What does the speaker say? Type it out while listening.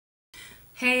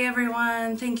Hey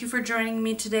everyone, thank you for joining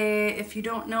me today. If you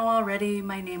don't know already,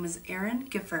 my name is Erin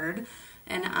Gifford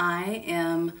and I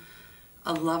am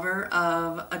a lover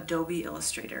of Adobe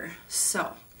Illustrator.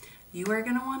 So you are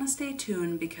going to want to stay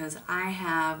tuned because I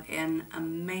have an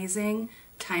amazing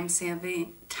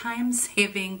time-saving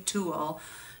tool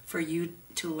for you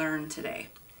to learn today.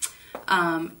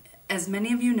 As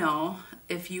many of you know,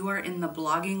 if you are in the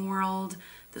blogging world,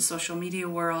 the social media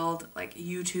world, like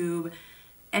YouTube,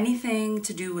 anything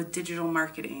to do with digital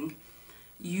marketing,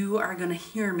 you are going to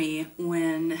hear me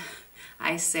when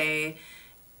I say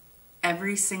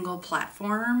every single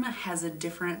platform has a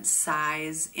different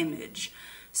size image.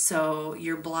 So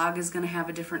your blog is going to have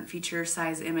a different feature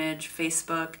size image,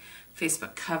 Facebook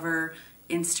cover,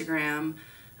 Instagram,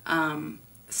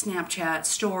 Snapchat,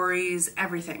 stories,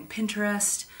 everything,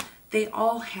 Pinterest, they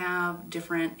all have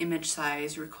different image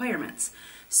size requirements.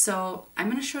 So I'm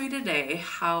going to show you today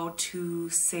how to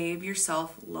save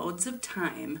yourself loads of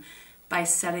time by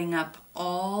setting up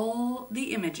all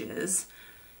the images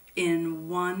in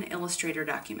one Illustrator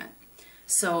document.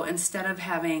 So instead of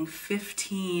having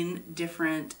 15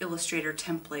 different Illustrator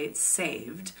templates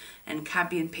saved and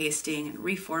copy and pasting and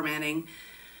reformatting,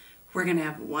 we're going to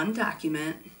have one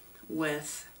document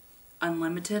with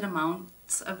unlimited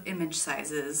amounts of image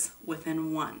sizes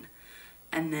within one.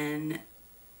 And then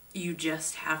you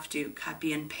just have to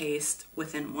copy and paste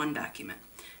within one document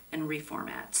and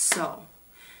reformat. So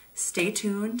stay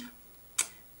tuned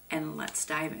and let's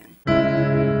dive in.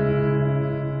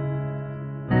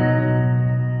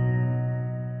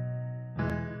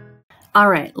 All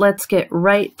right, let's get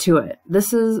right to it.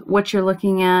 This is what you're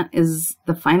looking at is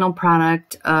the final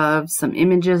product of some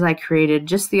images I created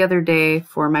just the other day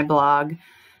for my blog,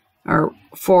 or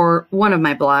for one of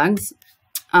my blogs.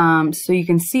 So you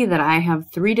can see that I have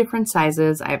three different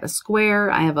sizes. I have a square,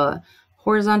 I have a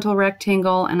horizontal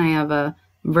rectangle, and I have a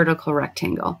vertical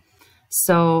rectangle.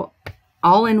 So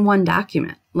all in one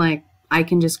document. Like I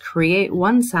can just create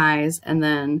one size and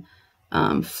then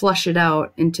flush it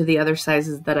out into the other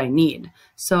sizes that I need.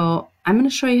 So I'm going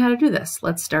to show you how to do this.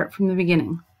 Let's start from the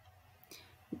beginning.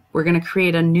 We're going to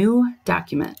create a new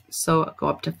document. So go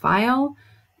up to File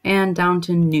and down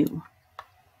to New.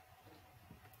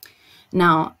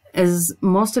 Now, as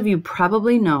most of you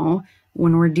probably know,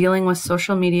 when we're dealing with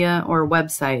social media or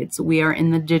websites, we are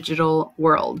in the digital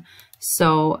world.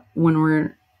 So when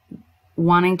we're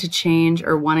wanting to change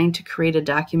or wanting to create a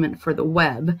document for the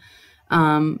web,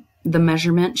 the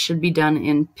measurement should be done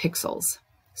in pixels.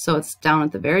 So it's down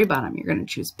at the very bottom. You're going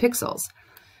to choose pixels.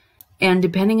 And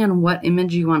depending on what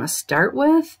image you want to start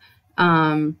with,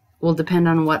 will depend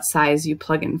on what size you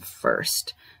plug in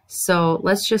first. So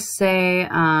let's just say,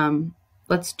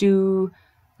 let's do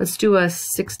a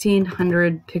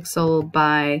 1600 pixel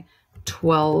by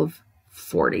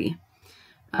 1240.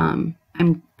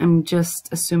 I'm just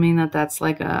assuming that that's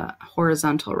like a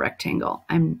horizontal rectangle.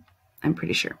 I'm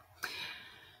pretty sure.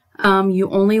 You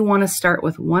only want to start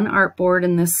with one artboard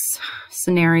in this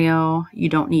scenario. You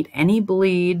don't need any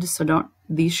bleed, so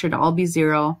these should all be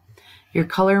 0. Your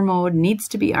color mode needs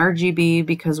to be RGB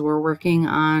because we're working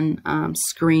on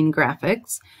screen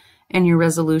graphics, and your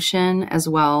resolution as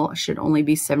well should only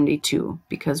be 72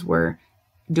 because we're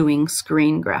doing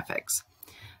screen graphics.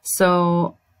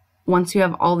 So once you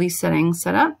have all these settings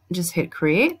set up, just hit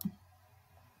create.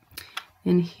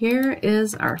 And here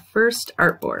is our first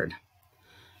artboard.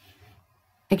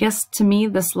 I guess to me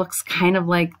this looks kind of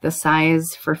like the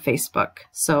size for Facebook.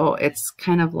 So it's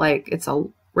kind of like it's a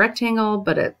rectangle,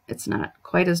 but it's not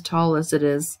quite as tall as it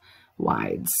is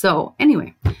wide. So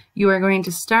anyway, you are going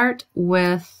to start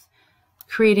with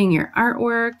creating your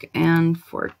artwork, and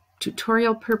for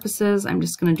tutorial purposes, I'm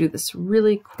just going to do this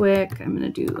really quick. I'm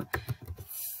going to do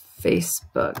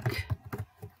Facebook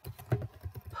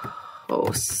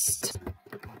post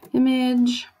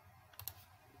image.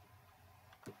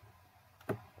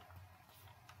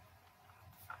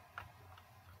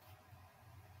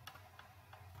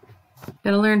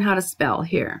 Gotta learn how to spell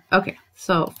here. Okay,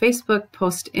 so Facebook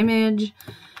post image,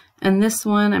 and this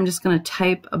one I'm just gonna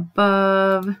type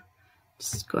above.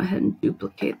 Just go ahead and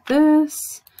duplicate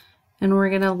this, and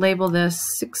we're gonna label this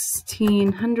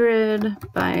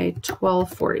 1600 by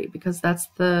 1240 because that's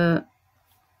the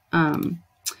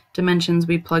dimensions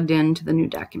we plugged into the new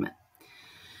document.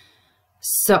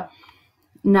 So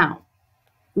now,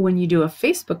 when you do a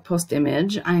Facebook post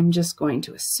image, I'm just going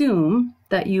to assume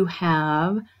that you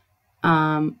have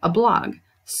a blog.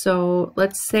 So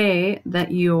let's say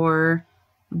that your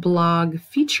blog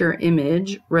feature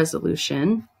image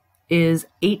resolution is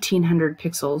 1800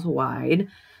 pixels wide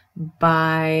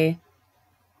by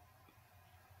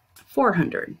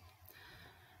 400.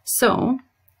 So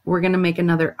we're going to make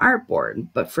another artboard,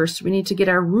 but first we need to get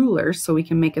our ruler so we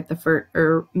can make it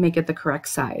the correct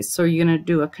size. So you're going to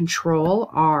do a Control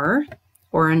R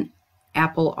or an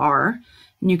Apple R,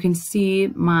 and you can see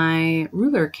my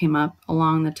ruler came up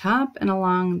along the top and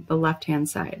along the left-hand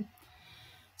side.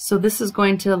 So this is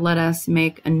going to let us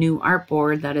make a new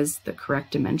artboard that is the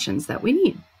correct dimensions that we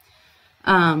need.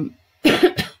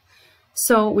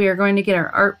 So we are going to get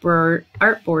our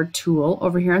artboard tool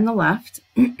over here on the left.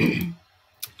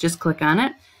 Just click on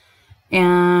it.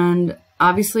 And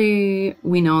obviously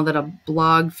we know that a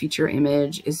blog feature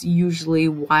image is usually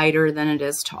wider than it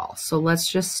is tall. So let's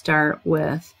just start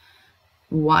with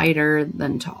wider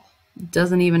than tall. It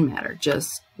doesn't even matter,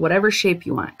 just whatever shape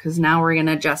you want, because now we're going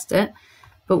to adjust it.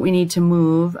 But we need to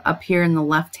move up here in the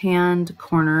left-hand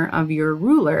corner of your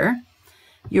ruler.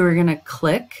 You're going to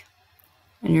click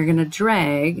and you're going to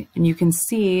drag, and you can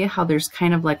see how there's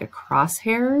kind of like a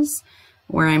crosshairs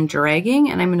where I'm dragging,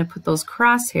 and I'm going to put those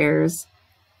crosshairs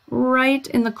right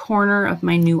in the corner of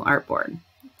my new artboard,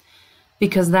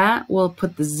 because that will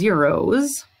put the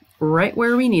zeros right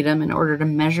where we need them in order to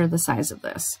measure the size of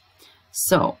this.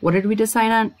 So what did we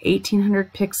decide on?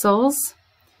 1800 pixels.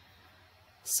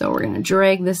 So we're going to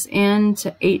drag this in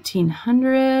to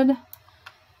 1800.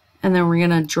 And then we're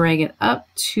going to drag it up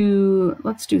to,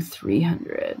 let's do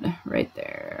 300 right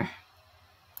there.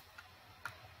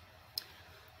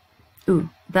 Ooh,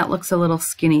 that looks a little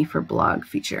skinny for blog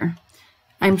feature.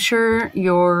 I'm sure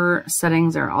your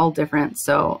settings are all different,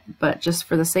 but just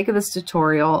for the sake of this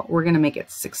tutorial, we're going to make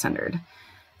it 600.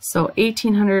 So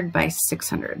 1800 by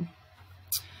 600.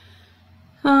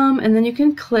 And then you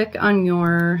can click on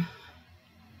your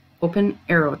open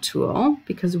arrow tool,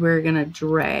 because we're going to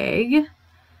drag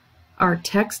our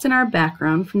text and our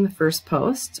background from the first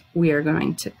post. We are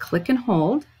going to click and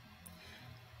hold,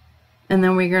 and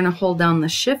then we're going to hold down the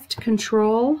Shift,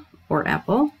 Control, or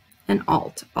Apple, and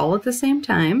Alt, all at the same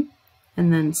time,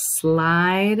 and then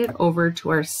slide it over to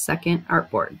our second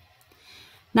artboard.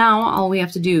 Now all we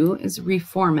have to do is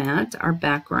reformat our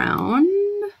background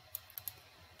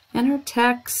and our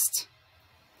text,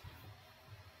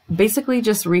 basically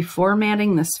just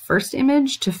reformatting this first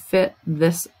image to fit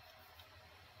this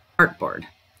artboard.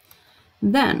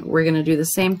 Then we're going to do the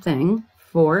same thing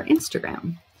for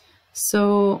Instagram.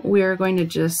 So we are going to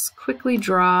just quickly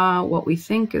draw what we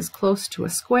think is close to a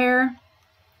square.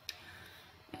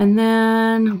 And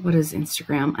then what is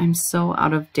Instagram? I'm so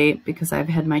out of date because I've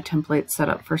had my template set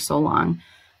up for so long.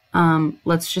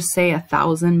 Let's just say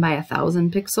 1000 by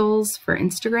 1000 pixels for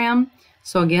Instagram.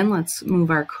 So again, let's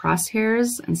move our crosshairs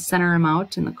and center them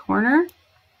out in the corner.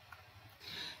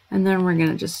 And then we're going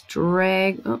to just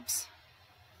drag, oops,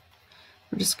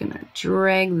 we're just going to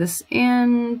drag this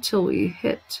in till we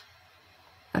hit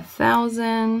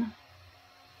 1000.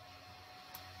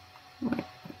 Wait.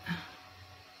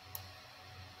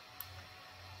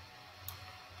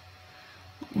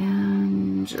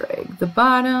 And drag the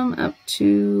bottom up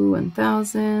to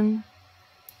 1000.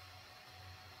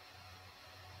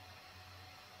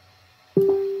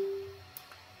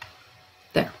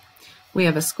 There. We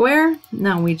have a square.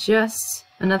 Now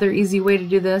another easy way to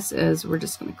do this is we're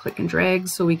just going to click and drag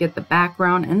so we get the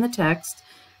background and the text.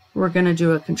 We're going to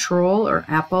do a Control or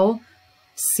Apple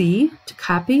C to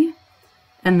copy,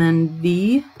 and then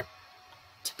V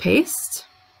to paste.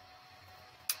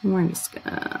 And we're just going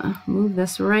to move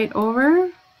this right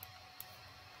over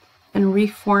and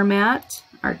reformat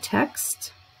our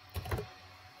text.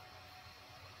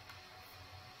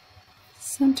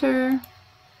 Center.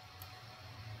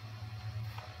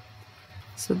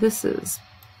 So this is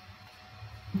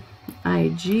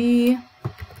IG.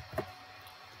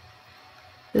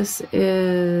 This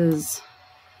is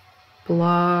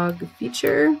blog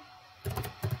feature.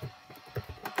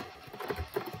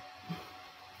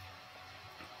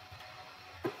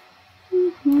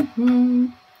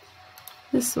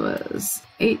 This was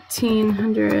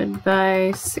 1800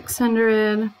 by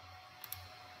 600.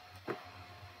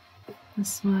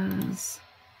 This was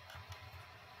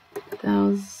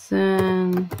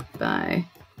 1000 by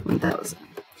 1000.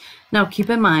 Now keep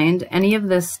in mind, any of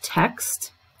this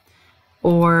text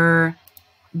or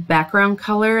background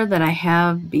color that I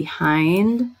have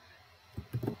behind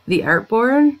the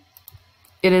artboard,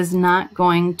 it is not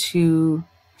going to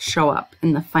show up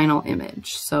in the final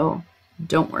image, so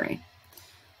don't worry.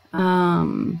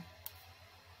 Oh,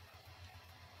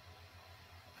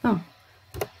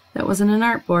 that wasn't an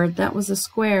artboard, that was a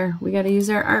square. We got to use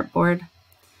our artboard.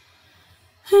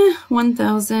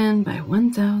 1000 by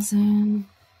 1000.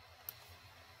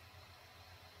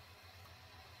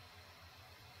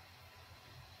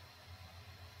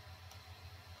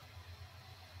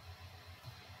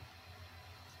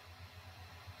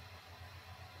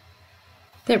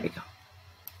 There we go.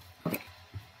 Okay.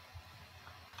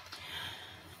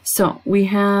 So we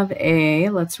have a,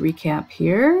 let's recap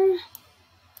here.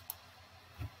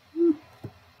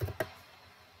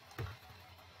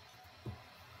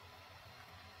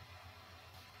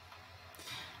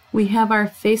 We have our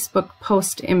Facebook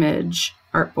post image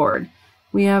artboard.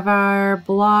 We have our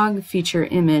blog feature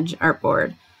image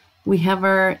artboard. We have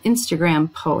our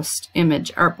Instagram post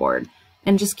image artboard.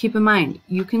 And just keep in mind,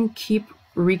 you can keep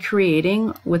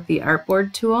recreating with the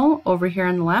artboard tool over here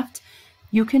on the left.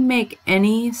 You can make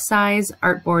any size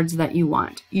artboards that you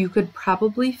want. You could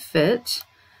probably fit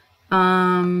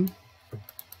quite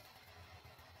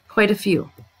a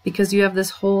few, because you have this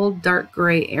whole dark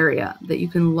gray area that you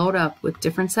can load up with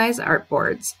different size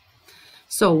artboards.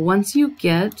 So once you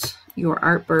get your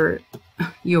artboards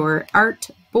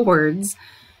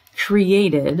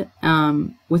created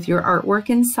with your artwork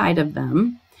inside of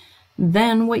them,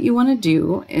 then what you want to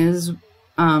do is,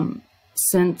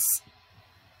 since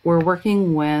we're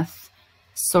working with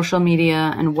social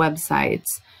media and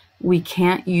websites, we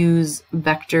can't use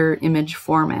vector image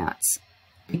formats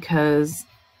because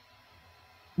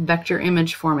vector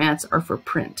image formats are for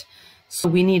print. So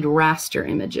we need raster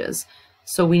images.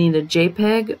 So we need a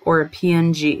JPEG or a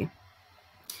PNG.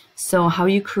 So how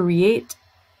you create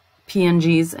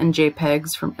PNGs and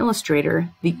JPEGs from Illustrator,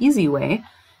 the easy way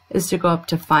is to go up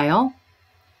to File,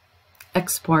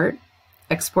 Export,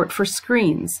 Export for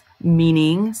Screens,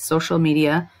 meaning social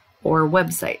media or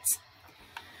websites.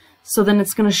 So then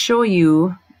it's going to show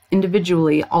you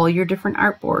individually all your different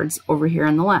artboards over here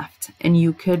on the left. And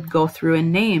you could go through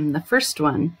and name the first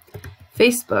one,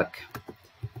 Facebook,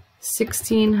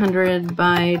 1600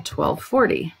 by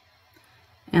 1240.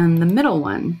 And the middle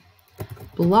one,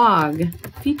 blog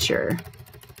feature.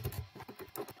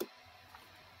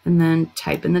 And then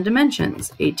type in the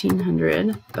dimensions,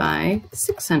 1800 by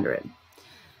 600.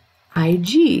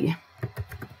 IG,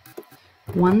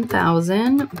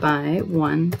 1000 by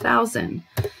 1000.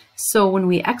 So when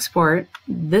we export,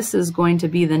 this is going to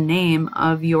be the name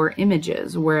of your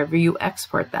images wherever you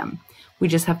export them. We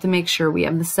just have to make sure we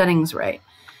have the settings right.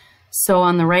 So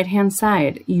on the right hand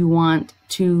side, you want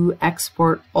to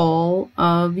export all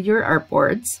of your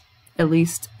artboards. At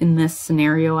least in this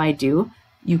scenario I do.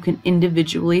 You can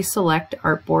individually select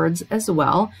artboards as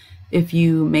well. If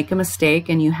you make a mistake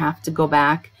and you have to go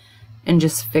back and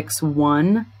just fix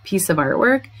one piece of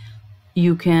artwork,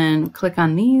 you can click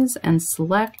on these and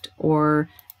select or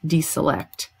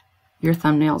deselect your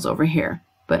thumbnails over here.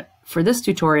 But for this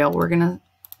tutorial, we're going to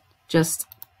just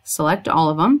select all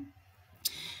of them.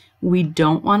 We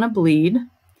don't want to bleed,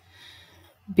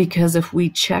 because if we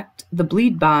checked the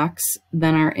bleed box,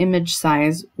 then our image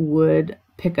size would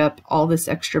pick up all this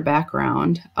extra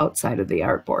background outside of the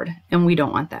artboard, and we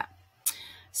don't want that.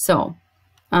 So,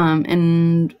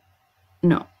 and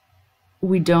no,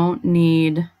 we don't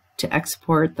need to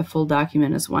export the full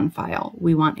document as one file.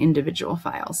 We want individual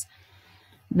files.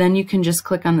 Then you can just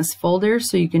click on this folder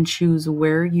so you can choose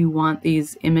where you want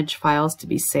these image files to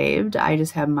be saved. I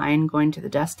just have mine going to the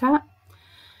desktop.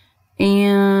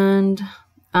 And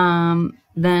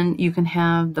then you can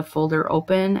have the folder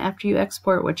open after you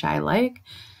export, which I like.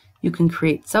 You can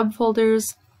create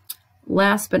subfolders.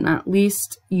 Last but not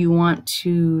least, you want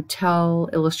to tell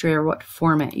Illustrator what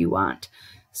format you want.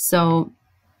 So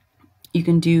you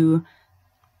can do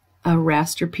a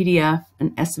raster PDF,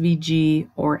 an SVG,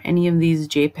 or any of these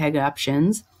JPEG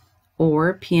options,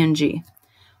 or PNG.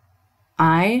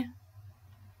 I,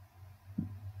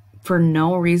 for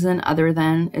no reason other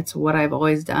than it's what I've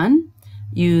always done,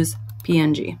 use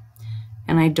PNG.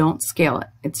 And I don't scale it.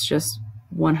 It's just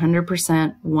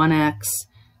 100% 1x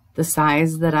the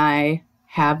size that I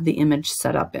have the image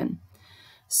set up in.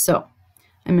 So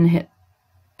I'm going to hit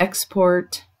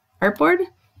Export Artboard.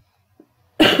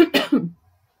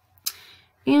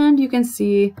 And you can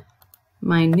see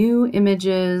my new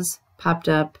images popped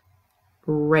up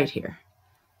right here,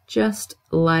 just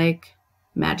like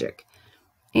magic.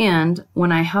 And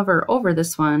when I hover over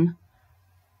this one,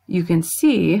 you can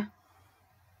see,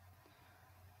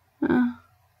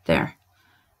 there,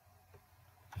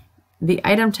 the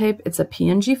item type, it's a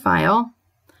PNG file.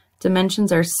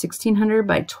 Dimensions are 1600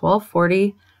 by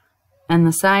 1240, and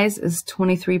the size is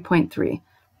 23.3.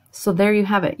 So there you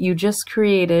have it. You just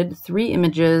created 3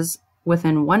 images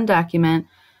within one document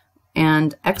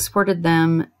and exported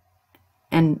them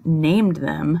and named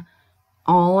them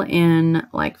all in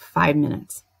like 5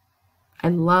 minutes. I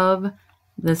love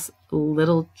this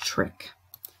little trick.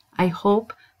 I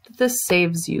hope that this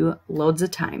saves you loads of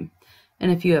time.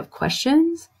 And if you have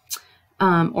questions,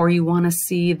 or you want to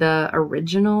see the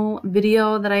original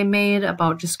video that I made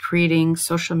about just creating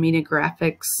social media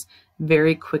graphics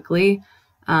very quickly,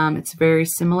 it's very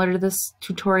similar to this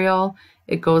tutorial.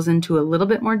 It goes into a little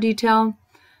bit more detail,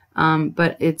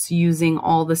 but it's using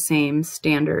all the same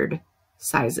standard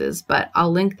sizes. But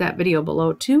I'll link that video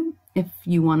below too if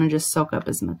you want to just soak up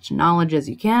as much knowledge as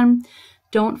you can.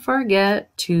 Don't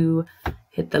forget to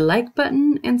hit the like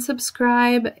button and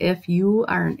subscribe if you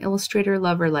are an Illustrator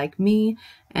lover like me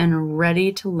and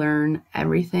ready to learn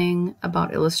everything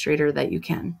about Illustrator that you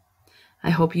can. I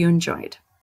hope you enjoyed.